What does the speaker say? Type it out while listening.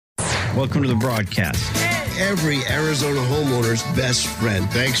Welcome to the broadcast. Every Arizona homeowner's best friend.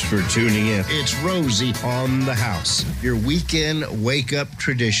 Thanks for tuning in. It's Rosie on the house. Your weekend wake-up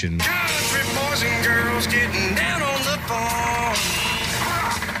tradition. Country boys and girls getting down on the farm.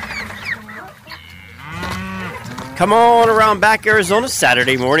 Come on around back, Arizona,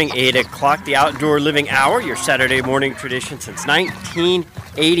 Saturday morning, 8 o'clock, the Outdoor Living Hour, your Saturday morning tradition since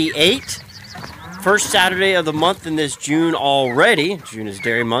 1988. First Saturday of the month in this June already. June is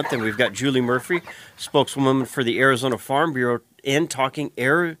Dairy Month, and we've got Julie Murphy, spokeswoman for the Arizona Farm Bureau, in talking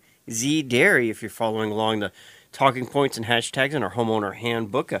AirZ Dairy. If you're following along the talking points and hashtags in our homeowner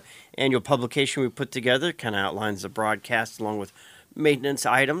handbook, an annual publication we put together, kind of outlines the broadcast along with maintenance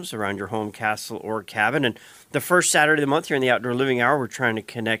items around your home, castle, or cabin. And the first Saturday of the month here in the Outdoor Living Hour, we're trying to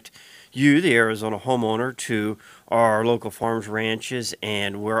connect you, the Arizona homeowner, to our local farms, ranches,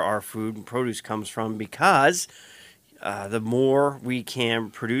 and where our food and produce comes from, because the more we can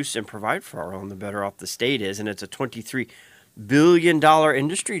produce and provide for our own, the better off the state is. And it's a $23 billion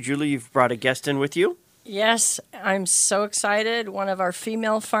industry. Julie, you've brought a guest in with you. Yes, I'm so excited. One of our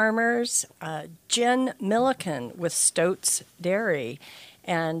female farmers, Jen Milliken with Stoats Dairy,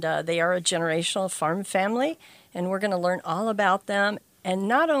 and they are a generational farm family, and we're going to learn all about them, and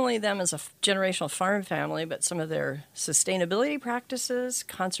not only them as a generational farm family, but some of their sustainability practices,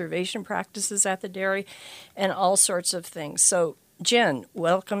 conservation practices at the dairy, and all sorts of things. So, Jen,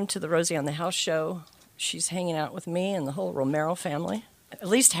 welcome to the Rosie on the House show. She's hanging out with me and the whole Romero family. At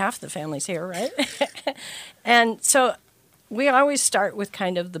least half the family's here, right? And so we always start with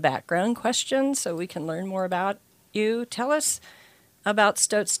kind of the background questions so we can learn more about you. Tell us about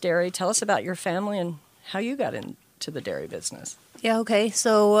Stoats Dairy. Tell us about your family and how you got into the dairy business. Yeah, okay.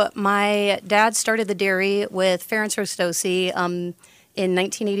 So my dad started the dairy with Ferenc Rostosi in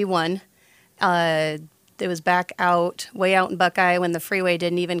 1981. It was back way out in Buckeye when the freeway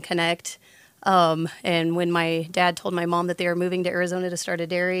didn't even connect. And when my dad told my mom that they were moving to Arizona to start a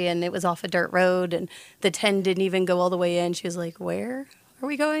dairy, and it was off a dirt road, and the 10 didn't even go all the way in, she was like, "Where are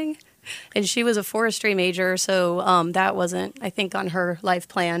we going?" And she was a forestry major, so that wasn't, I think, on her life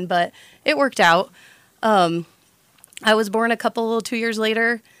plan, but it worked out. I was born 2 years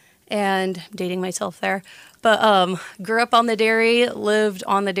later, and I'm dating myself there, but grew up on the dairy, lived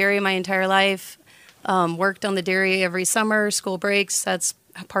on the dairy my entire life, worked on the dairy every summer, school breaks. That's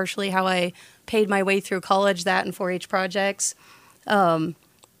partially how I paid my way through college, that and 4-H projects. And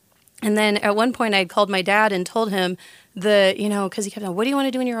then at one point I called my dad and told him because he kept saying, "What do you want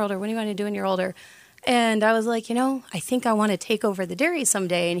to do when you're older? What do you want to do when you're older?" And I was like, I think I want to take over the dairy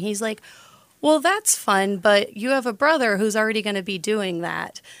someday. And he's like, "Well, that's fun, but you have a brother who's already going to be doing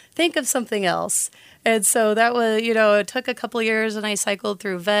that. Think of something else." And so that was, it took a couple years, and I cycled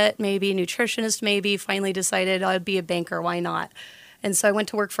through vet, maybe nutritionist, maybe finally decided I'd be a banker. Why not? And so I went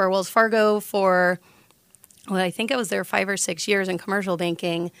to work for Wells Fargo for, I think I was there 5 or 6 years in commercial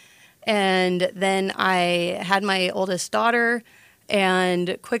banking. And then I had my oldest daughter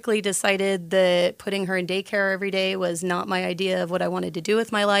and quickly decided that putting her in daycare every day was not my idea of what I wanted to do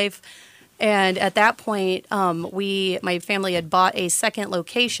with my life. And at that point, my family had bought a second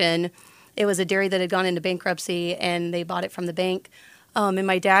location. It was a dairy that had gone into bankruptcy, and they bought it from the bank. And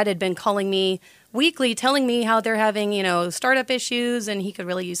my dad had been calling me weekly, telling me how they're having, startup issues, and he could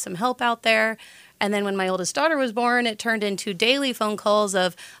really use some help out there. And then when my oldest daughter was born, it turned into daily phone calls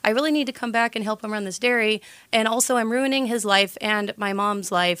of, "I really need to come back and help him run this dairy. And also I'm ruining his life and my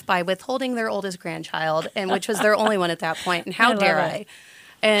mom's life by withholding their oldest grandchild," and which was their only one at that point. And how dare I?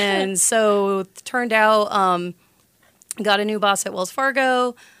 And so it turned out, got a new boss at Wells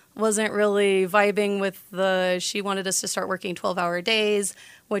Fargo, wasn't really vibing with she wanted us to start working 12-hour days,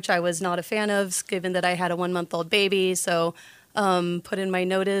 which I was not a fan of, given that I had a 1-month-old baby. So put in my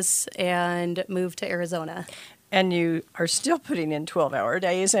notice and moved to Arizona. And you are still putting in 12-hour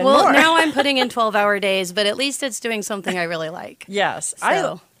days and more. Well, now I'm putting in 12-hour days, but at least it's doing something I really like. Yes.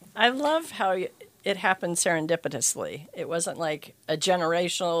 So. I love how it happened serendipitously. It wasn't like a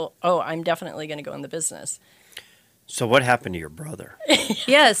generational, I'm definitely going to go in the business. So what happened to your brother?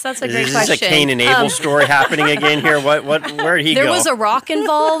 Yes, that's a great question. Is this a Cain and Abel story happening again here? Where did he go? There was a rock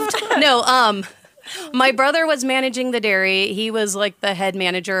involved. No, my brother was managing the dairy. He was like the head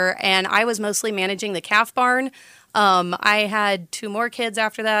manager, and I was mostly managing the calf barn. I had 2 more kids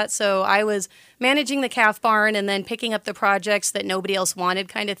after that, so I was managing the calf barn and then picking up the projects that nobody else wanted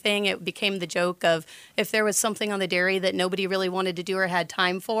kind of thing. It became the joke of if there was something on the dairy that nobody really wanted to do or had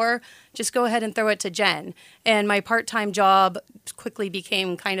time for, just go ahead and throw it to Jen. And my part-time job quickly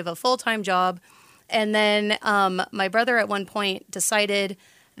became kind of a full-time job. And then my brother at one point decided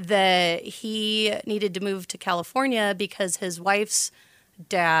that he needed to move to California because his wife's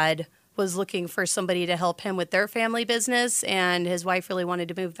dad was looking for somebody to help him with their family business, and his wife really wanted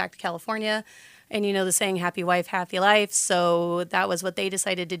to move back to California. And you know the saying, happy wife, happy life. So that was what they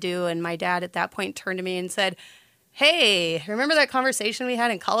decided to do. And my dad at that point turned to me and said, hey, remember that conversation we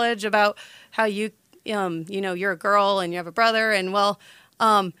had in college about how you know, you're a girl and you have a brother, and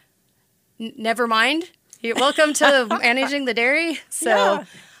never mind. You're welcome to managing the dairy. So, Yeah.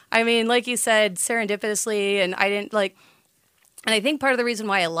 I mean, like you said, serendipitously, and I think part of the reason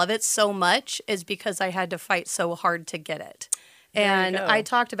why I love it so much is because I had to fight so hard to get it. And go. I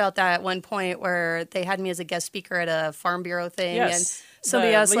talked about that at one point where they had me as a guest speaker at a Farm Bureau thing. Yes. And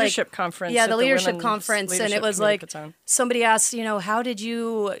somebody The asked, leadership conference Yeah, that the the leadership Women's conference. And it Leadership was Committee like, puts on. somebody asked, how did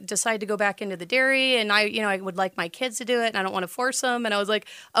you decide to go back into the dairy? And I would like my kids to do it, and I don't want to force them. And I was like,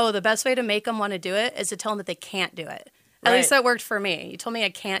 oh, the best way to make them want to do it is to tell them that they can't do it. At Right. least that worked for me. You told me I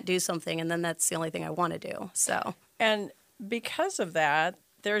can't do something, and then that's the only thing I want to do. So, And because of that,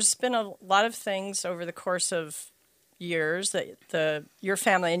 there's been a lot of things over the course of years that your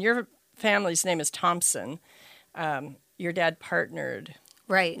family, and your family's name is Thompson, your dad partnered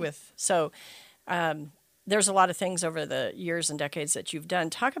right. with. So there's a lot of things over the years and decades that you've done.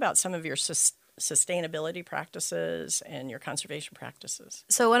 Talk about some of your sustainability practices and your conservation practices.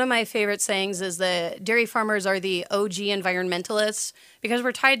 So one of my favorite sayings is that dairy farmers are the OG environmentalists because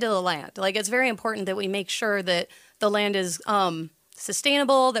we're tied to the land. Like, it's very important that we make sure that the land is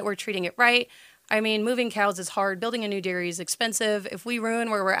sustainable, that we're treating it right. I mean, moving cows is hard. Building a new dairy is expensive. If we ruin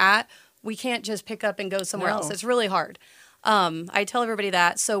where we're at, we can't just pick up and go somewhere No. else. It's really hard. I tell everybody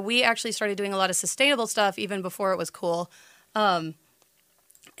that. So we actually started doing a lot of sustainable stuff even before it was cool. And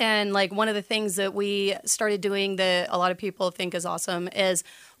like one of the things that we started doing that a lot of people think is awesome is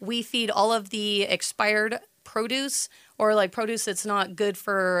we feed all of the expired produce, or like produce that's not good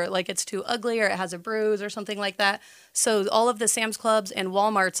for, like, it's too ugly or it has a bruise or something like that. So all of the Sam's Clubs and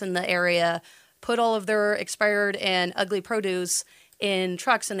Walmarts in the area put all of their expired and ugly produce in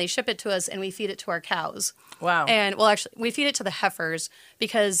trucks, and they ship it to us, and we feed it to our cows. Wow. And well, actually, we feed it to the heifers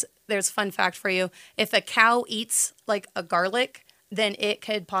because there's a fun fact for you. If a cow eats like a garlic, then it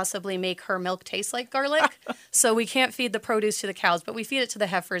could possibly make her milk taste like garlic. So we can't feed the produce to the cows, but we feed it to the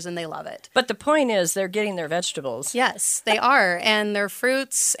heifers, and they love it. But the point is they're getting their vegetables. Yes, they are. And their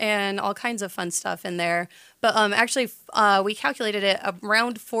fruits and all kinds of fun stuff in there. But actually, we calculated it,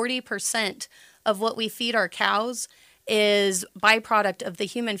 around 40% of what we feed our cows is byproduct of the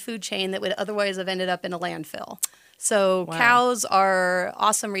human food chain that would otherwise have ended up in a landfill. So Wow. cows are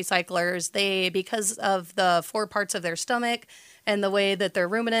awesome recyclers. They, because of the 4 parts of their stomach and the way that they're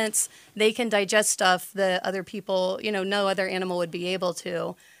ruminants, they can digest stuff that other people, no other animal would be able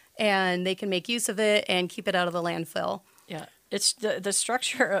to. And they can make use of it and keep it out of the landfill. Yeah. It's the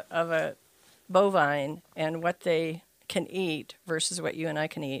structure of a bovine and what they can eat versus what you and I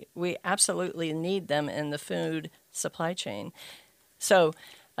can eat. We absolutely need them in the food supply chain. So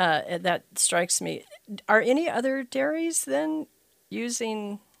that strikes me. Are any other dairies then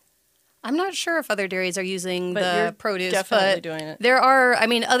using? I'm not sure if other dairies are using But the you're produce, definitely but doing it. there are,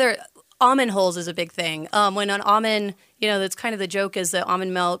 other almond holes is a big thing. When an almond, that's kind of the joke is that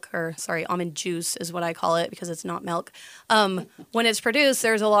almond juice is what I call it because it's not milk. When it's produced,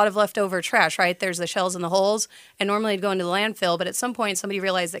 there's a lot of leftover trash, right? There's the shells and the holes, and normally it'd go into the landfill, but at some point somebody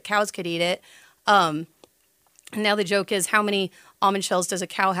realized that cows could eat it. And now the joke is, how many almond shells does a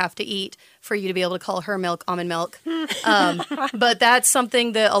cow have to eat for you to be able to call her milk almond milk? But that's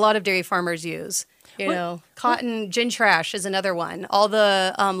something that a lot of dairy farmers use. Cotton gin trash is another one. All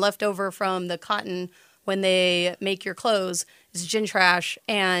the leftover from the cotton when they make your clothes is gin trash,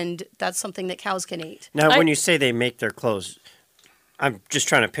 and that's something that cows can eat. Now, when you say they make their clothes, I'm just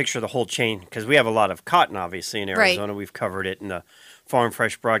trying to picture the whole chain because we have a lot of cotton, obviously, in Arizona. Right. We've covered it in the Farm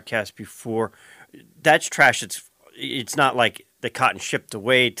Fresh broadcast before. That's trash. It's not like the cotton shipped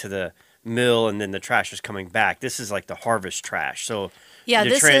away to the mill and then the trash is coming back. This is like the harvest trash. So yeah,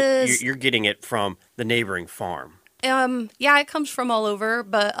 you're getting it from the neighboring farm. Yeah, it comes from all over,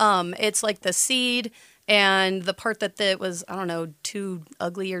 but it's like the seed and the part that was, I don't know, too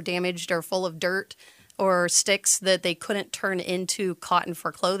ugly or damaged or full of dirt or sticks that they couldn't turn into cotton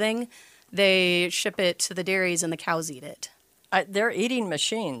for clothing. They ship it to the dairies and the cows eat it. They're eating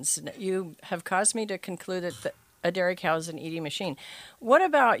machines. You have caused me to conclude that a dairy cow is an eating machine. What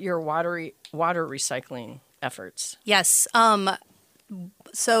about your water recycling efforts? Yes.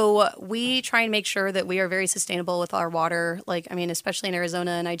 So we try and make sure that we are very sustainable with our water, especially in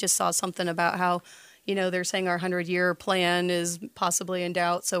Arizona. And I just saw something about how, they're saying our 100-year plan is possibly in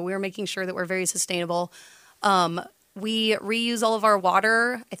doubt. So we're making sure that we're very sustainable. We reuse all of our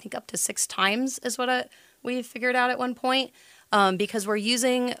water, I think up to 6 times is what we figured out at one point. because we're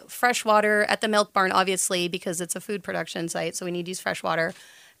using fresh water at the milk barn, obviously, because it's a food production site, so we need to use fresh water.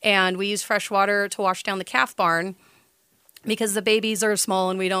 And we use fresh water to wash down the calf barn because the babies are small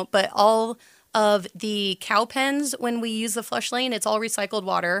and we don't. But all of the cow pens, when we use the flush lane, it's all recycled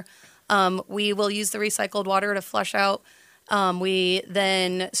water. We will use the recycled water to flush out. We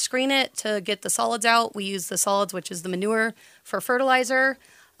then screen it to get the solids out. We use the solids, which is the manure, for fertilizer.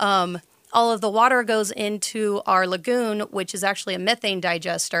 All of the water goes into our lagoon, which is actually a methane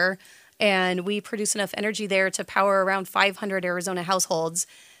digester, and we produce enough energy there to power around 500 Arizona households.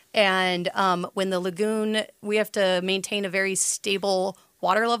 And when the lagoon, we have to maintain a very stable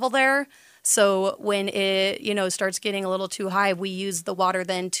water level there. So when it, starts getting a little too high, we use the water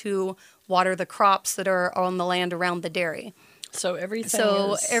then to water the crops that are on the land around the dairy. So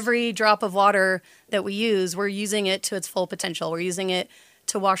every drop of water that we use, we're using it to its full potential. We're using it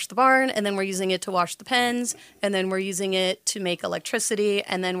to wash the barn, and then we're using it to wash the pens, and then we're using it to make electricity,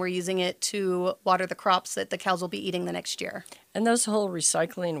 and then we're using it to water the crops that the cows will be eating the next year. And those whole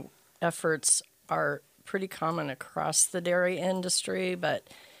recycling efforts are pretty common across the dairy industry, but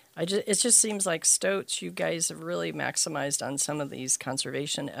it just seems like Stotz, you guys have really maximized on some of these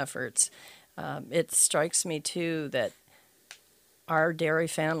conservation efforts. It strikes me, too, that our dairy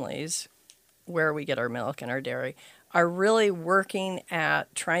families, where we get our milk and our dairy, are really working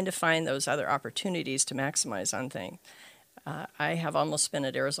at trying to find those other opportunities to maximize on things. I have almost been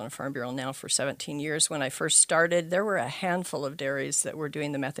at Arizona Farm Bureau now for 17 years. When I first started, there were a handful of dairies that were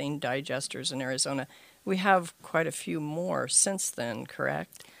doing the methane digesters in Arizona. We have quite a few more since then,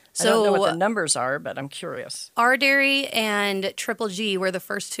 correct? I don't know what the numbers are, but I'm curious. Our dairy and Triple G were the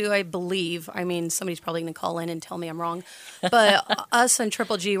first two, I believe. I mean, somebody's probably going to call in and tell me I'm wrong. But us and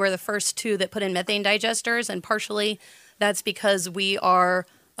Triple G were the first two that put in methane digesters, and partially that's because we are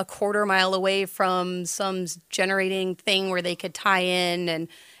a quarter mile away from some generating thing where they could tie in, and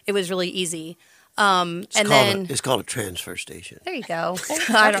it was really easy. It's called a transfer station. There you go.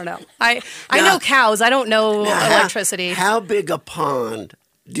 I don't know. I know cows. I don't know electricity. How big a pond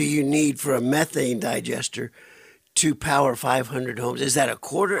do you need for a methane digester to power 500 homes? Is that a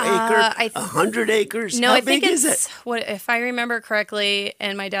quarter acre? 100 acres? No, How I think big is it's, if I remember correctly,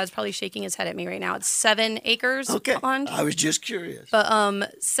 and my dad's probably shaking his head at me right now, it's 7 acres pond. I was just curious.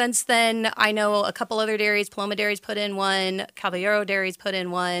 But since then, I know a couple other dairies. Paloma Dairies put in one. Caballero Dairies put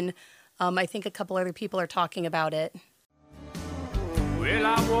in one. I think a couple other people are talking about it. Well,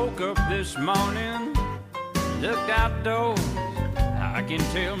 I woke up this morning, looked outdoors. I can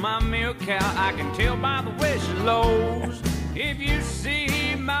tell my milk cow, I can tell by the way she lows. If you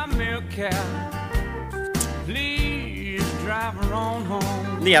see my milk cow, please drive her on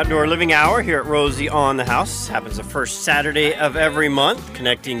home. The Outdoor Living Hour here at Rosie on the House happens the first Saturday of every month,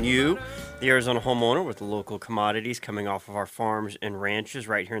 connecting you, the Arizona homeowner, with the local commodities coming off of our farms and ranches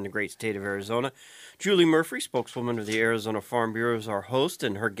right here in the great state of Arizona. Julie Murphy, spokeswoman of the Arizona Farm Bureau, is our host,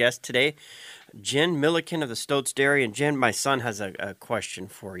 and her guest today, Jen Milliken of the Stotz Dairy. And Jen, my son has a question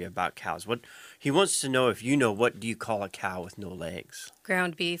for you about cows. He wants to know if you know, what do you call a cow with no legs?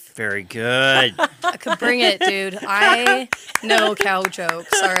 Ground beef. Very good. I could bring it, dude. I know cow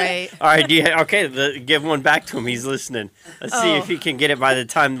jokes, all right? All right, give one back to him. He's listening. Let's see if he can get it by the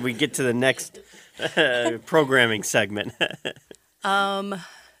time we get to the next programming segment.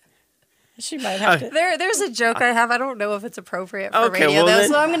 She might have to. There's a joke I have. I don't know if it's appropriate for radio, though.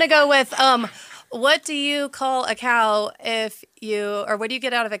 So I'm going to go with, what do you call a cow what do you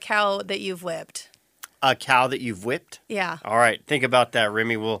get out of a cow that you've whipped? A cow that you've whipped? Yeah. All right. Think about that,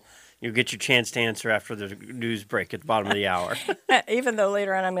 Remy. You'll get your chance to answer after the news break at the bottom of the hour. Even though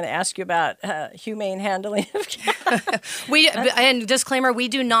later on I'm going to ask you about humane handling of cows. And disclaimer, we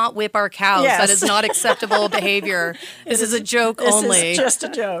do not whip our cows. Yes. That is not acceptable behavior. This is a joke only. This is just a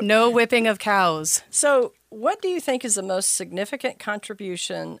joke. No whipping of cows. So what do you think is the most significant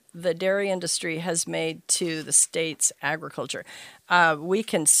contribution the dairy industry has made to the state's agriculture? We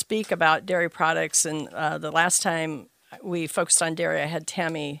can speak about dairy products, and the last time we focused on dairy, I had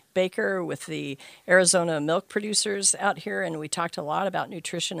Tammy Baker with the Arizona milk producers out here, and we talked a lot about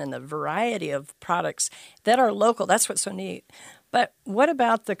nutrition and the variety of products that are local. That's what's so neat. But what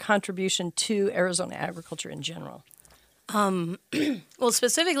about the contribution to Arizona agriculture in general? Well,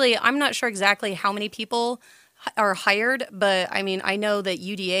 specifically, I'm not sure exactly how many people are hired, but I mean, I know that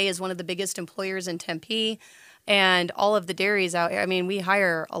UDA is one of the biggest employers in Tempe. And all of the dairies out here, I mean, we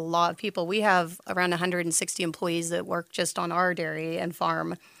hire a lot of people. We have around 160 employees that work just on our dairy and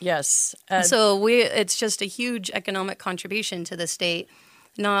farm. Yes. So it's just a huge economic contribution to the state,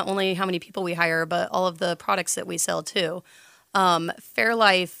 not only how many people we hire, but all of the products that we sell too.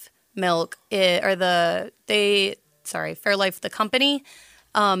 Fairlife milk, they Fairlife, the company,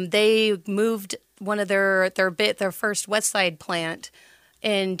 they moved one of their first West Side plant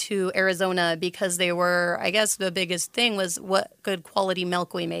into Arizona because they were, I guess the biggest thing was what good quality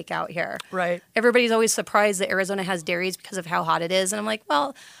milk we make out here. Right. Everybody's always surprised that Arizona has dairies because of how hot it is. And I'm like,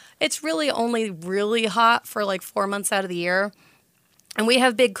 well, it's really only really hot for like 4 months out of the year. And we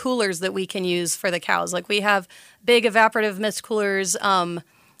have big coolers that we can use for the cows. Like we have big evaporative mist coolers.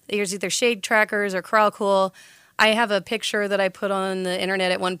 There's either Shade Trackers or Corral Cool. I have a picture that I put on the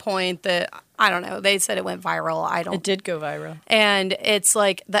internet at one point that, I don't know, they said it went viral. It did go viral. And it's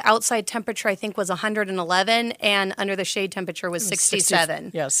like the outside temperature, I think, was 111, and under the shade temperature was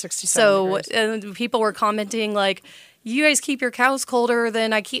 67. 67 So people were commenting like, you guys keep your cows colder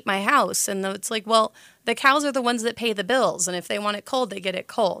than I keep my house. And it's like, well, the cows are the ones that pay the bills. And if they want it cold, they get it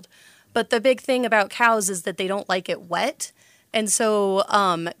cold. But the big thing about cows is that they don't like it wet. And so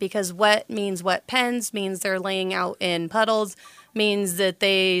because wet means wet pens, means they're laying out in puddles, means that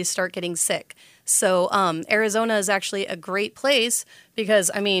they start getting sick. So Arizona is actually a great place because,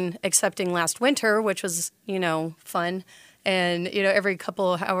 I mean, excepting last winter, which was, fun. And, every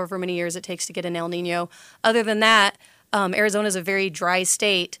however many years it takes to get an El Nino. Other than that, Arizona is a very dry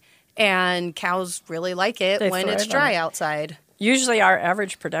state, and cows really like it when it's dry outside. Usually our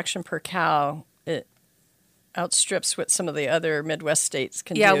average production per cow, it outstrips what some of the other Midwest states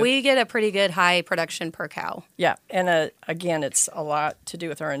can do. Yeah, we get a pretty good high production per cow. Yeah, and again, it's a lot to do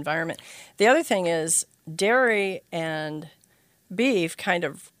with our environment. The other thing is dairy and beef kind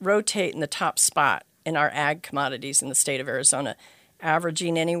of rotate in the top spot in our ag commodities in the state of Arizona,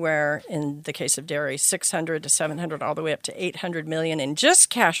 averaging anywhere, in the case of dairy, 600 to 700, all the way up to 800 million in just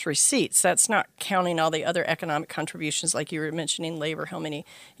cash receipts. That's not counting all the other economic contributions, like you were mentioning, labor, how many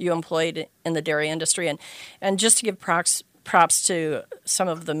you employed in the dairy industry. And just to give props to some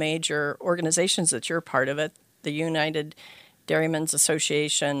of the major organizations that you're part of it, the United Dairymen's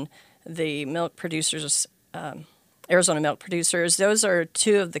Association, the Milk Producers, Arizona Milk Producers, those are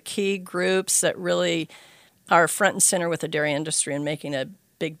two of the key groups that really are front and center with the dairy industry and making a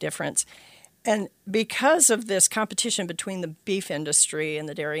big difference. And because of this competition between the beef industry and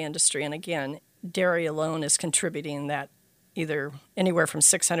the dairy industry, and again, dairy alone is contributing that either anywhere from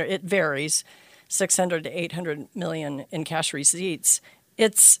 600, it varies, 600 to 800 million in cash receipts.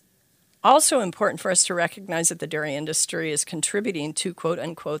 It's also important for us to recognize that the dairy industry is contributing to, quote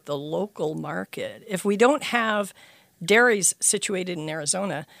unquote, the local market. If we don't have dairies situated in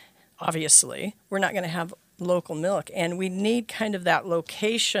Arizona, obviously, we're not going to have local milk, and we need kind of that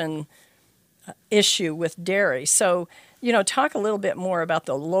location issue with dairy. So, talk a little bit more about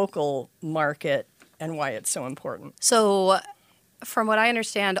the local market and why it's so important. So, from what I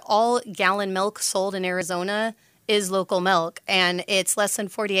understand, all gallon milk sold in Arizona is local milk, and it's less than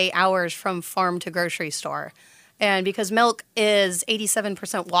 48 hours from farm to grocery store. And because milk is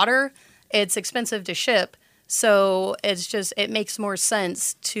 87% water, it's expensive to ship. So it makes more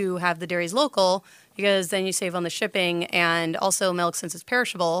sense to have the dairies local because then you save on the shipping, and also milk, since it's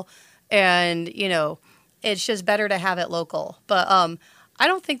perishable, and, it's just better to have it local. But I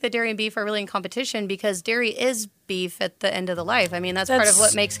don't think that dairy and beef are really in competition because dairy is beef at the end of the life. I mean, that's part of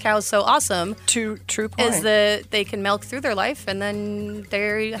what makes cows so awesome. True point. Is that they can milk through their life, and then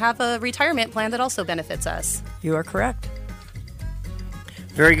they have a retirement plan that also benefits us. You are correct.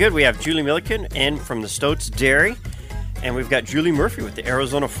 Very good. We have Julie Milliken in from the Stoats Dairy, and we've got Julie Murphy with the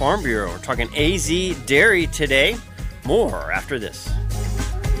Arizona Farm Bureau. We're talking AZ Dairy today. More after this.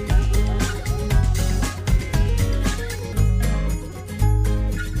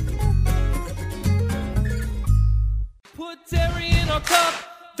 Put dairy in our cup,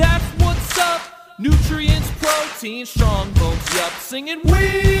 that's what's up. Nutrients, protein, strong bones, yup. Singing,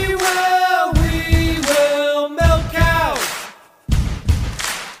 we will milk cows.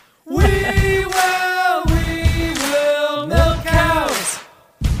 We will milk cows.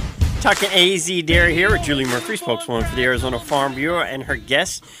 Talking AZ Dairy here with Julie Murphy, spokeswoman for the Arizona Farm Bureau, and her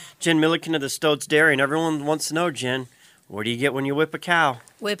guest, Jen Milliken of the Stoats Dairy. And everyone wants to know, Jen, what do you get when you whip a cow?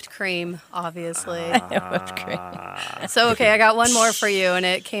 Whipped cream, obviously. Whipped cream. So, okay, I got one more for you, and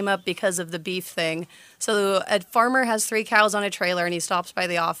it came up because of the beef thing. So a farmer has 3 cows on a trailer, and he stops by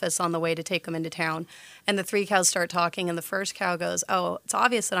the office on the way to take them into town. And the 3 cows start talking, and the first cow goes, oh, it's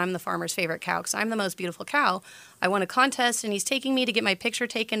obvious that I'm the farmer's favorite cow because I'm the most beautiful cow. I won a contest, and he's taking me to get my picture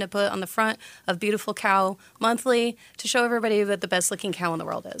taken to put on the front of Beautiful Cow Monthly to show everybody what the best-looking cow in the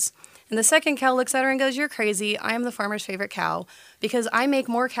world is. And the second cow looks at her and goes, you're crazy. I am the farmer's favorite cow because I make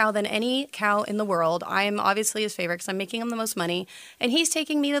more cow than any cow in the world. I am obviously his favorite because I'm making him the most money. And he's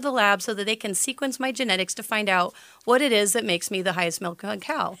taking me to the lab so that they can sequence my genetics to find out what it is that makes me the highest milk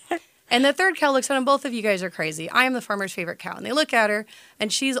cow. And the third cow looks at him, both of you guys are crazy. I am the farmer's favorite cow. And they look at her,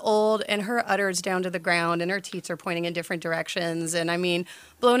 and she's old, and her udder is down to the ground, and her teats are pointing in different directions. And I mean,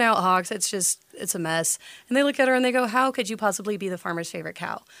 blown out hocks, it's a mess. And they look at her and they go, how could you possibly be the farmer's favorite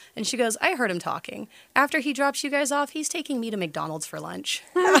cow? And she goes, I heard him talking. After he drops you guys off, he's taking me to McDonald's for lunch.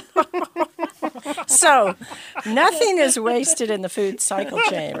 So, nothing is wasted in the food cycle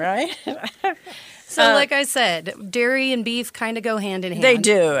chain, right? So, like I said, dairy and beef kind of go hand in hand. They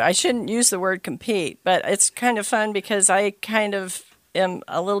do. I shouldn't use the word compete, but it's kind of fun because I kind of am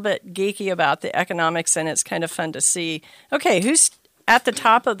a little bit geeky about the economics, and it's kind of fun to see, okay, who's at the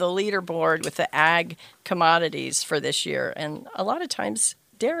top of the leaderboard with the ag commodities for this year? And a lot of times,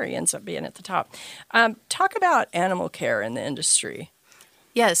 dairy ends up being at the top. Talk about animal care in the industry.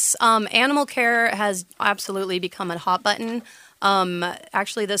 Yes, animal care has absolutely become a hot button.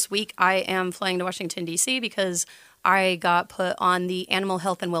 Actually, this week I am flying to Washington, D.C. because I got put on the Animal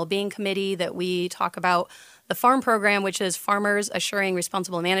Health and Wellbeing Committee that we talk about the farm program, which is Farmers Assuring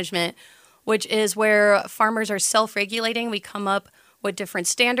Responsible Management, which is where farmers are self-regulating. We come up with different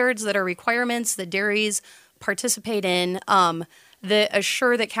standards that are requirements that dairies participate in that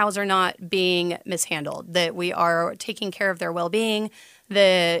assure that cows are not being mishandled, that we are taking care of their well-being.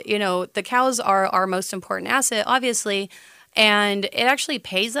 The cows are our most important asset, obviously, and it actually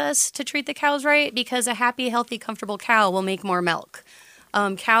pays us to treat the cows right because a happy, healthy, comfortable cow will make more milk.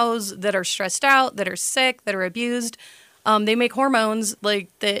 Cows that are stressed out, that are sick, that are abused, they make hormones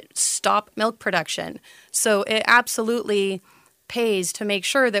that stop milk production. So it absolutely pays to make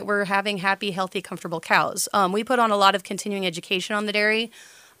sure that we're having happy, healthy, comfortable cows. We put on a lot of continuing education on the dairy.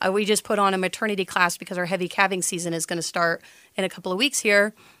 We just put on a maternity class because our heavy calving season is going to start in a couple of weeks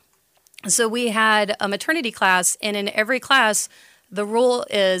here. So we had a maternity class, and in every class, the rule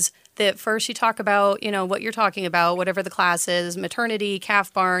is that first you talk about, what you're talking about, whatever the class is, maternity,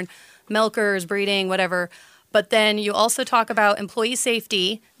 calf barn, milkers, breeding, whatever. But then you also talk about employee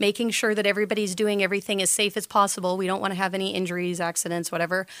safety, making sure that everybody's doing everything as safe as possible. We don't want to have any injuries, accidents,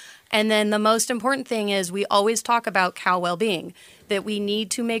 whatever. And then the most important thing is we always talk about cow well-being, that we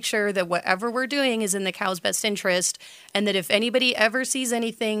need to make sure that whatever we're doing is in the cow's best interest, and that if anybody ever sees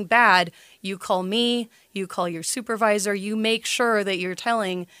anything bad, you call me, you call your supervisor, you make sure that you're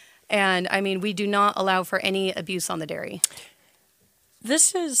telling. And, we do not allow for any abuse on the dairy.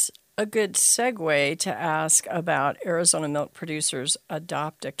 This is a good segue to ask about Arizona Milk Producers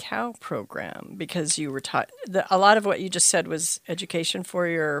Adopt a Cow program, because you were taught a lot of what you just said was education for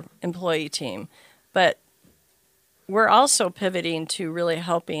your employee team, but we're also pivoting to really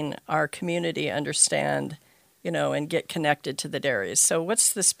helping our community understand, and get connected to the dairies. So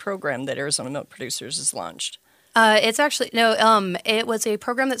what's this program that Arizona Milk Producers has launched? It's actually, it was a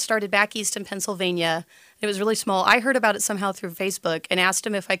program that started back east in Pennsylvania. It was really small. I heard about it somehow through Facebook and asked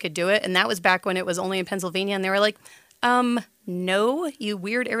them if I could do it. And that was back when it was only in Pennsylvania. And they were like, no, you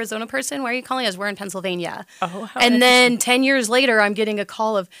weird Arizona person. Why are you calling us? We're in Pennsylvania. Oh, how and then 10 years later, I'm getting a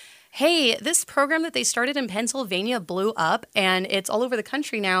call of, hey, this program that they started in Pennsylvania blew up, and it's all over the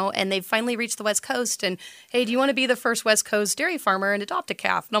country now, and they've finally reached the West Coast, and hey, do you want to be the first West Coast dairy farmer and adopt a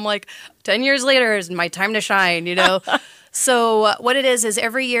calf? And I'm like, 10 years later is my time to shine, So what it is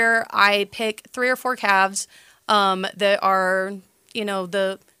every year I pick 3 or 4 calves that are,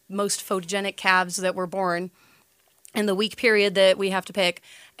 the most photogenic calves that were born in the week period that we have to pick,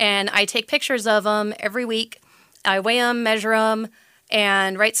 and I take pictures of them every week. I weigh them, measure them,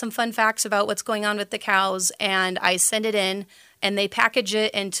 and write some fun facts about what's going on with the cows, and I send it in, and they package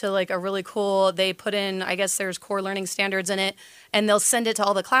it into a really cool, they put in, I guess there's core learning standards in it, and they'll send it to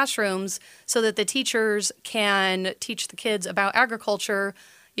all the classrooms so that the teachers can teach the kids about agriculture,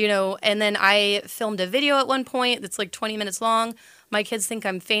 and then I filmed a video at one point that's 20 minutes long. My kids think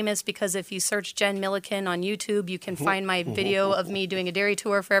I'm famous because if you search Jen Milliken on YouTube, you can find my video of me doing a dairy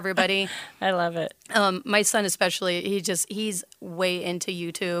tour for everybody. I love it. My son especially, he's way into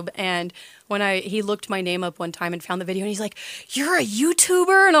YouTube. And when he looked my name up one time and found the video, and he's like, "You're a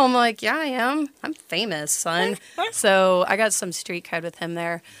YouTuber?" And I'm like, "Yeah, I am. I'm famous, son." So I got some street cred with him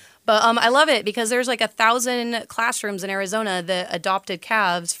there. But I love it because there's 1,000 classrooms in Arizona that adopted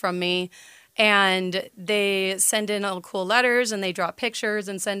calves from me. And they send in all cool letters, and they draw pictures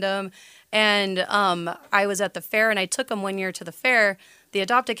and send them. And I was at the fair, and I took them one year to the fair, the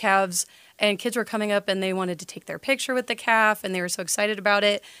adopted calves, and kids were coming up, and they wanted to take their picture with the calf, and they were so excited about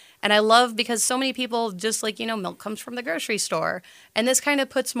it. And I love because so many people just milk comes from the grocery store. And this kind of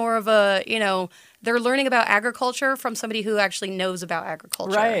puts more of a, they're learning about agriculture from somebody who actually knows about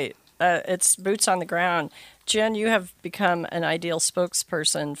agriculture. Right. It's boots on the ground. Jen, you have become an ideal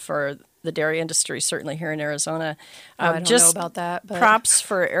spokesperson for the dairy industry, certainly here in Arizona. I don't know about that. But Props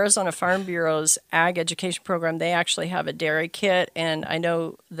for Arizona Farm Bureau's Ag Education Program. They actually have a dairy kit, and I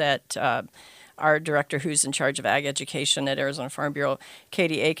know that our director who's in charge of ag education at Arizona Farm Bureau,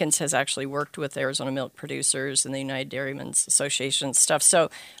 Katie Akins, has actually worked with Arizona milk producers and the United Dairymen's Association stuff. So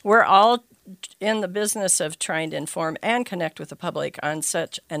we're all in the business of trying to inform and connect with the public on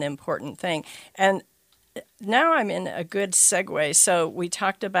such an important thing. And now I'm in a good segue. So we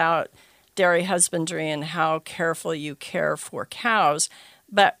talked about dairy husbandry and how careful you care for cows,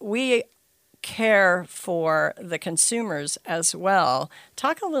 but we care for the consumers as well.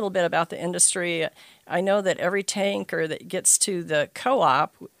 Talk a little bit about the industry. I know that every tanker that gets to the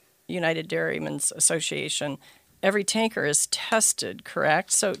co-op, United Dairymen's Association, every tanker is tested,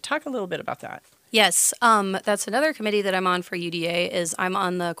 correct? So talk a little bit about that. Yes, that's another committee that I'm on for UDA. Is I'm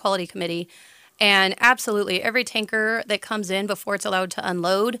on the quality committee, and absolutely every tanker that comes in before it's allowed to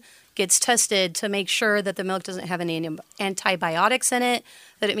unload gets tested to make sure that the milk doesn't have any antibiotics in it,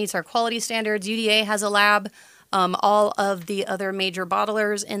 that it meets our quality standards. UDA has a lab. All of the other major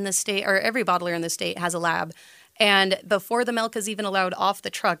bottlers in the state, or every bottler in the state, has a lab. And before the milk is even allowed off the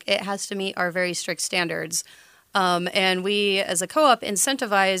truck, it has to meet our very strict standards. And we, as a co-op,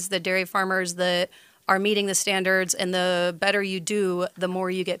 incentivize the dairy farmers that are meeting the standards, and the better you do, the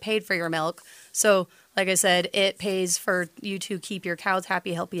more you get paid for your milk. So, like I said, it pays for you to keep your cows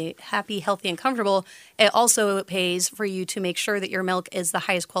happy, healthy, and comfortable. It also pays for you to make sure that your milk is the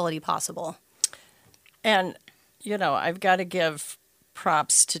highest quality possible. And, you know, I've got to give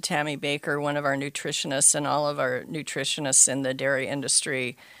props to Tammy Baker, one of our nutritionists, and all of our nutritionists in the dairy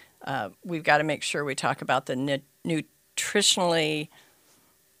industry. We've got to make sure we talk about the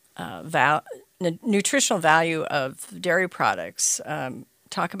nutritional value of dairy products.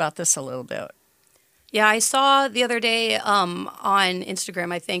 Talk about this a little bit. Yeah, I saw the other day on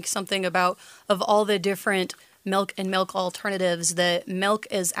Instagram, I think, something about of all the different milk and milk alternatives, that milk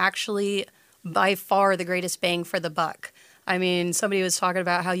is actually by far the greatest bang for the buck. I mean, somebody was talking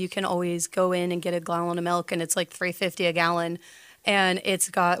about how you can always go in and get a gallon of milk, and it's like $3.50 a gallon, and it's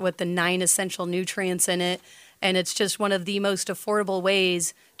got the 9 essential nutrients in it, and it's just one of the most affordable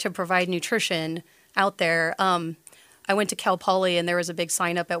ways to provide nutrition out there. I went to Cal Poly, and there was a big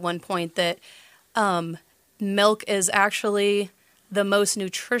sign up at one point that milk is actually the most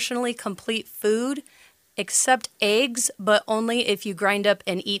nutritionally complete food, except eggs, but only if you grind up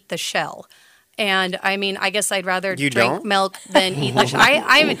and eat the shell. And I mean, I guess I'd rather drink milk than eat the shell.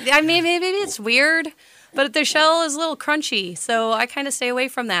 I mean, maybe it's weird, but the shell is a little crunchy, so I kind of stay away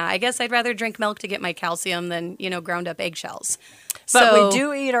from that. I guess I'd rather drink milk to get my calcium than, ground up eggshells. But we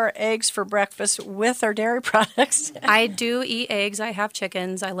do eat our eggs for breakfast with our dairy products. I do eat eggs. I have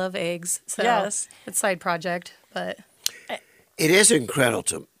chickens. I love eggs. So yes. It's a side project, but it is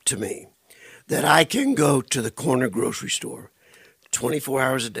incredible to me that I can go to the corner grocery store 24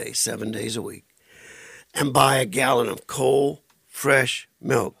 hours a day, 7 days a week, and buy a gallon of cold, fresh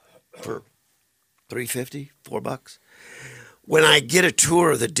milk for $3.50, $4. When I get a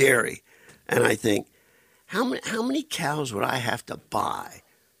tour of the dairy, and I think, how many cows would I have to buy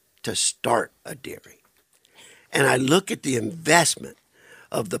to start a dairy? And I look at the investment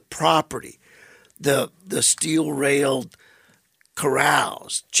of the property, the steel-railed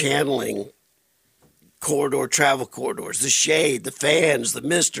corrals, channeling corridor, travel corridors, the shade, the fans, the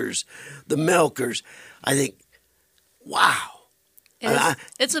misters, the milkers. I think, wow.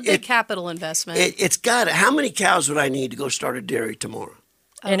 It's a big capital investment. It's got it. How many cows would I need to go start a dairy tomorrow?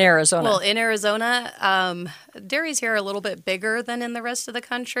 In Arizona. Well, in Arizona, dairies here are a little bit bigger than in the rest of the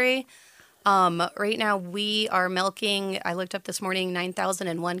country. Right now, we are milking, I looked up this morning,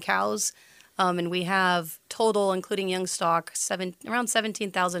 9,001 cows. And we have total, including young stock, around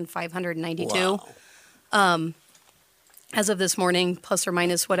 17,592. Wow. As of this morning, plus or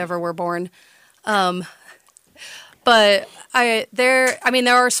minus whatever were born. But there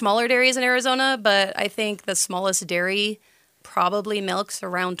are smaller dairies in Arizona, but I think the smallest dairy probably milks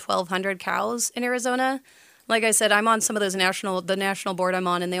around 1,200 cows in Arizona. Like I said, I'm on some of those the national board I'm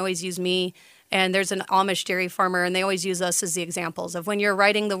on, and they always use me. And there's an Amish dairy farmer, and they always use us as the examples of when you're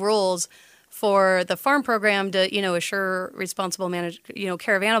writing the rules for the farm program to, assure responsible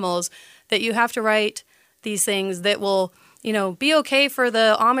care of animals, that you have to write these things that will, be okay for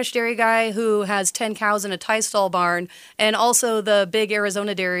the Amish dairy guy who has 10 cows in a tie stall barn, and also the big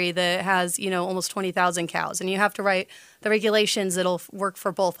Arizona dairy that has, almost 20,000 cows. And you have to write the regulations that'll work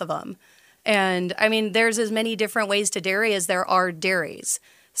for both of them. And I mean, there's as many different ways to dairy as there are dairies.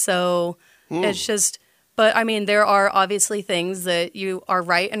 So it's just, but I mean, there are obviously things that you are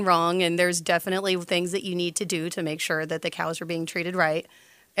right and wrong. And there's definitely things that you need to do to make sure that the cows are being treated right.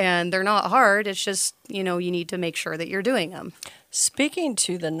 And they're not hard. It's just, you need to make sure that you're doing them. Speaking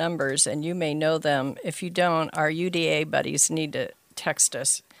to the numbers, and you may know them, if you don't, our UDA buddies need to text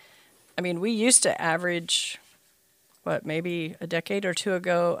us. I mean, we used to average, maybe a decade or two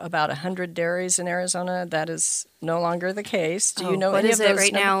ago, about 100 dairies in Arizona. That is no longer the case. Do you know what any is of it those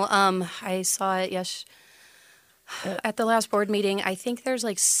right numbers? now? I saw it, yes. At the last board meeting, I think there's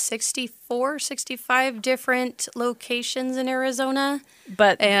like 64, 65 different locations in Arizona.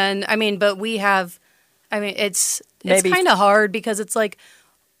 But we have, it's Maybe- kind of hard because it's like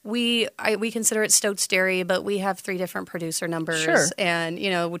we consider it Stoats Dairy, but we have 3 different producer numbers. Sure. And,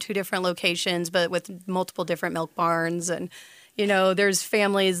 2 different locations, but with multiple different milk barns. And, there's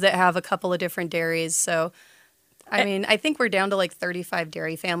families that have a couple of different dairies. So, I think we're down to like 35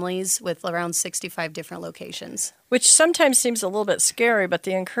 dairy families with around 65 different locations. Which sometimes seems a little bit scary, but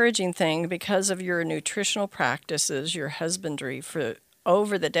the encouraging thing, because of your nutritional practices, your husbandry, for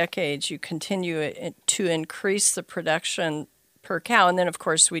over the decades, you continue to increase the production per cow. And then, of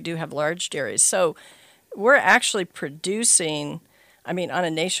course, we do have large dairies. So we're actually producing, on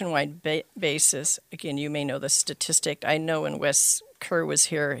a nationwide basis. Again, you may know the statistic. I know when Wes Kerr was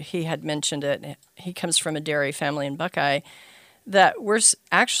here, he had mentioned it. He comes from a dairy family in Buckeye, that we're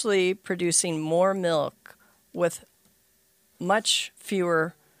actually producing more milk with much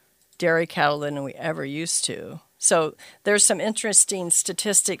fewer dairy cattle than we ever used to. So there's some interesting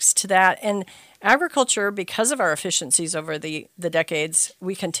statistics to that. And agriculture, because of our efficiencies over the decades,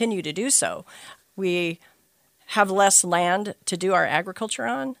 we continue to do so. We have less land to do our agriculture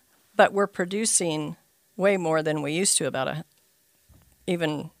on, but we're producing way more than we used to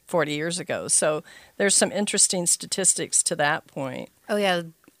even 40 years ago. So there's some interesting statistics to that point. Oh, yeah.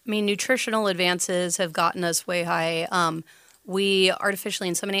 Nutritional advances have gotten us way high. We artificially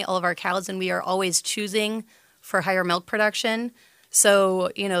inseminate all of our cows, and we are always choosing for higher milk production. So,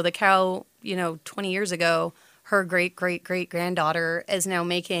 the cow, 20 years ago, her great-great-great-granddaughter is now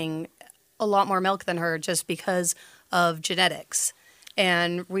making a lot more milk than her just because of genetics.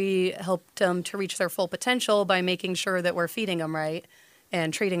 And we help them to reach their full potential by making sure that we're feeding them right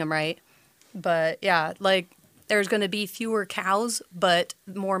and treating them right. But, yeah, there's going to be fewer cows, but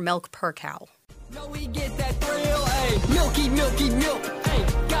more milk per cow. No, we get that thrill, ayy. Milky, milky milk,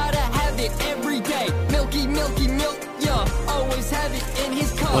 ayy. Gotta have it every day. Milky, milky milk, yeah. Always have it in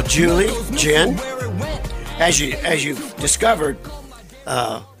his cup. Well, Julie, Milk goes Jen, missing where it went. as you discovered,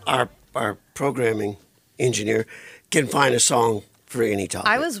 our programming engineer can find a song for any topic.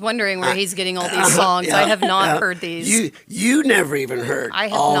 I was wondering where he's getting all these songs. I have not heard these. You never even heard I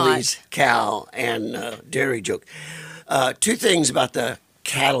have all not. these cow and dairy jokes. 2 things about the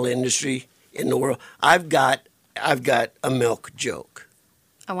cattle industry in the world. I've got a milk joke.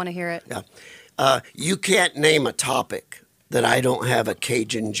 I want to hear it. Yeah. You can't name a topic that I don't have a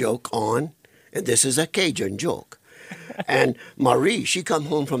Cajun joke on, and this is a Cajun joke. And Marie, she come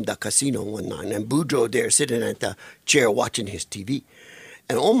home from the casino one night, and Boudreaux there sitting at the chair watching his TV.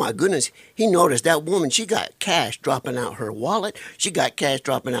 And oh my goodness, he noticed that woman, she got cash dropping out her wallet. She got cash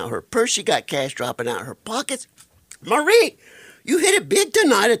dropping out her purse. She got cash dropping out her pockets. Marie, you hit it big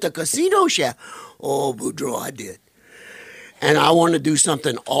tonight at the casino shack. Oh, Boudreaux, I did. And I want to do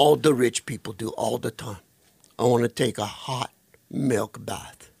something all the rich people do all the time. I want to take a hot milk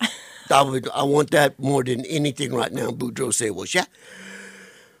bath. I want that more than anything right now. Boudreaux said, well, yeah,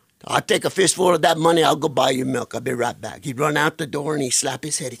 I'll take a fistful of that money. I'll go buy you milk. I'll be right back. He'd run out the door and he'd slap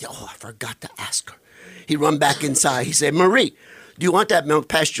his head. He'd say, oh, I forgot to ask her. He'd run back inside. He said, Marie, do you want that milk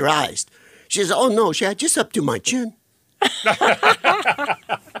pasteurized? She says, oh, no, Shad, just up to my chin. I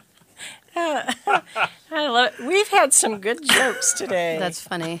love it. We've had some good jokes today. That's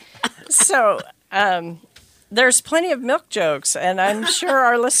funny. So there's plenty of milk jokes, and I'm sure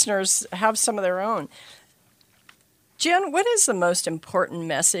our listeners have some of their own. Jen, what is the most important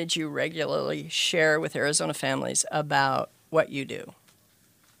message you regularly share with Arizona families about what you do?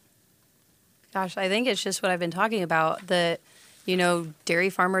 Gosh, I think it's just what I've been talking about, that, dairy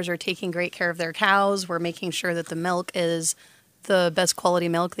farmers are taking great care of their cows. We're making sure that the milk is the best quality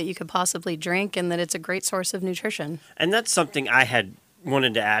milk that you could possibly drink, and that it's a great source of nutrition. And that's something I had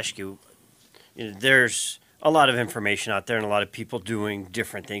wanted to ask you. There's a lot of information out there and a lot of people doing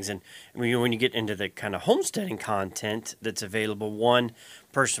different things. And when you get into the kind of homesteading content that's available, one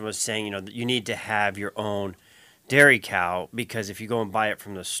person was saying, that you need to have your own dairy cow, because if you go and buy it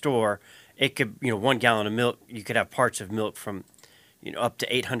from the store, it could, 1 gallon of milk, you could have parts of milk from, up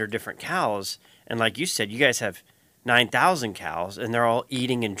to 800 different cows. And like you said, you guys have 9,000 cows, and they're all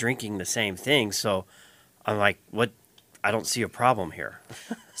eating and drinking the same thing. So I'm like, what I don't see a problem here.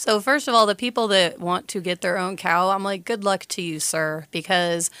 So first of all, the people that want to get their own cow, I'm like, good luck to you, sir,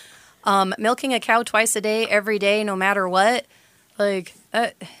 because milking a cow twice a day, every day, no matter what, like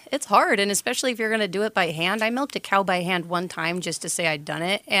it's hard. And especially if you're going to do it by hand. I milked a cow by hand one time just to say I'd done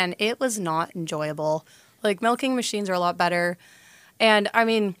it, and it was not enjoyable. Like, milking machines are a lot better. And I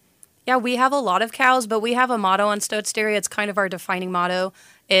mean, yeah, we have a lot of cows, but we have a motto on Stoats Dairy. It's kind of our defining motto.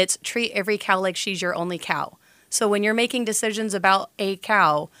 It's treat every cow like she's your only cow. So when you're making decisions about a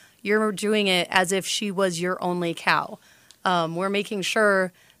cow, you're doing it as if she was your only cow. We're making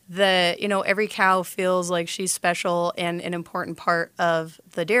sure that, you know, every cow feels like she's special and an important part of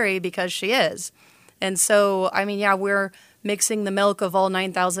the dairy because she is. And so, I mean, yeah, we're mixing the milk of all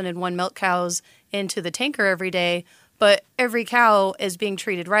 9,001 milk cows into the tanker every day, but every cow is being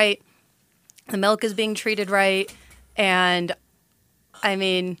treated right. The milk is being treated right. And I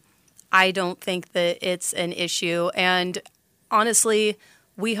mean, I don't think that it's an issue. And honestly,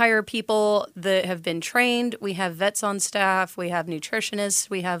 we hire people that have been trained. We have vets on staff. We have nutritionists.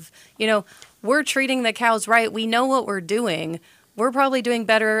 We have, you know, we're treating the cows right. We know what we're doing. We're probably doing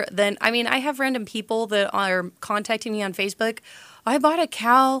better than, I mean, I have random people that are contacting me on Facebook. I bought a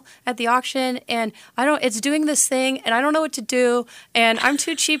cow at the auction and it's doing this thing and I don't know what to do. And I'm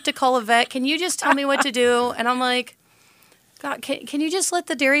too cheap to call a vet. Can you just tell me what to do? And I'm like, God, can you just let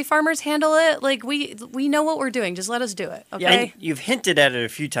the dairy farmers handle it? Like, we know what we're doing. Just let us do it, okay? Yeah, and you've hinted at it a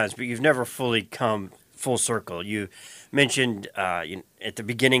few times, but you've never fully come full circle. You mentioned at the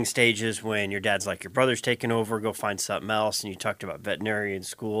beginning stages when your dad's like, your brother's taking over, go find something else, and you talked about veterinarian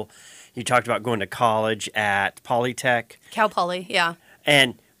school. You talked about going to college at Polytech. Cal Poly, yeah.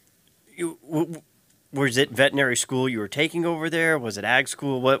 And was it veterinary school you were taking over there? Was it ag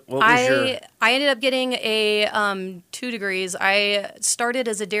school? What was your... I ended up getting 2 degrees. I started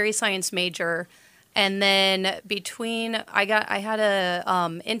as a dairy science major, and then I had a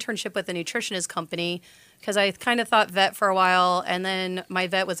internship with a nutritionist company because I kind of thought vet for a while, and then my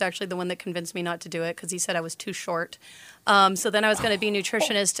vet was actually the one that convinced me not to do it because he said I was too short. So then I was going to be a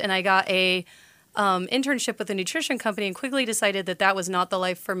nutritionist, and I got a internship with a nutrition company and quickly decided that was not the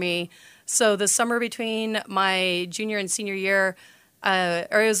life for me. So the summer between my junior and senior year, or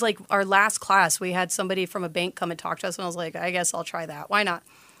it was like our last class, we had somebody from a bank come and talk to us, and I was like, I guess I'll try that. Why not?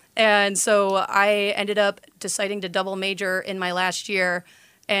 And so I ended up deciding to double major in my last year.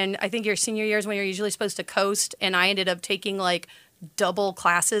 And I think your senior year is when you're usually supposed to coast, and I ended up taking like double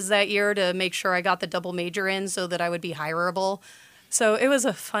classes that year to make sure I got the double major in so that I would be hireable. So it was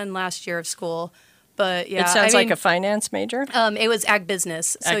a fun last year of school. But yeah, it sounds like a finance major. It was ag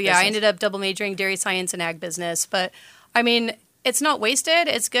business. So yeah, I ended up double majoring dairy science and ag business. But I mean, it's not wasted.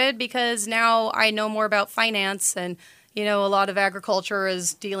 It's good because now I know more about finance, and you know, a lot of agriculture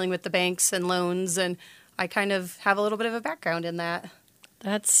is dealing with the banks and loans, and I kind of have a little bit of a background in that.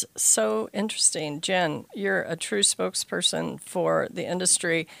 That's so interesting. Jen, you're a true spokesperson for the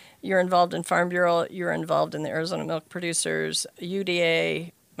industry. You're involved in Farm Bureau. You're involved in the Arizona Milk Producers,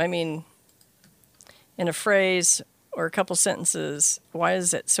 UDA. I mean, in a phrase or a couple sentences, why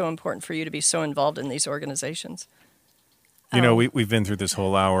is it so important for you to be so involved in these organizations? You know, we've been through this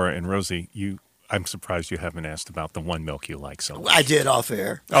whole hour, and Rosie, I'm surprised you haven't asked about the one milk you like so much. I did off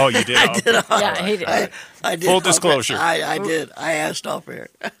air. Oh, you did? I did off air. Yeah, he did. I did. Full disclosure. I did. I asked off air.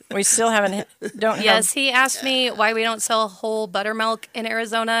 We still don't Yes, he asked me why we don't sell whole buttermilk in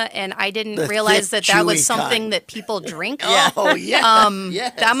Arizona, and I didn't The realize thick, that was chewy something kind. that people drink. Oh, yeah.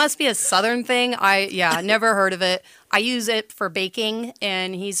 Yes. That must be a Southern thing. Never heard of it. I use it for baking,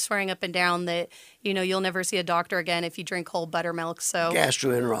 and he's swearing up and down that, you know, you'll never see a doctor again if you drink whole buttermilk. So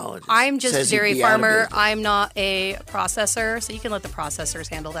Gastroenterologist. I'm just says a dairy he'd be out of farmer. business. I'm not a processor, so you can let the processors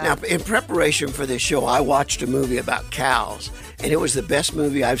handle that. Now, in preparation for this show, I watched a movie about cows, and it was the best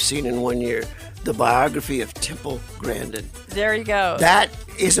movie I've seen in 1 year. The biography of Temple Grandin. There you go. That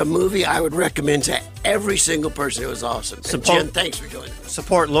is a movie I would recommend to every single person. It was awesome. And Jen, thanks for joining us.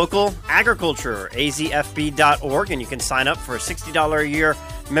 Support local agriculture, azfb.org, and you can sign up for a $60 a year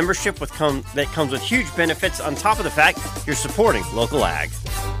membership that comes with huge benefits on top of the fact you're supporting local ag.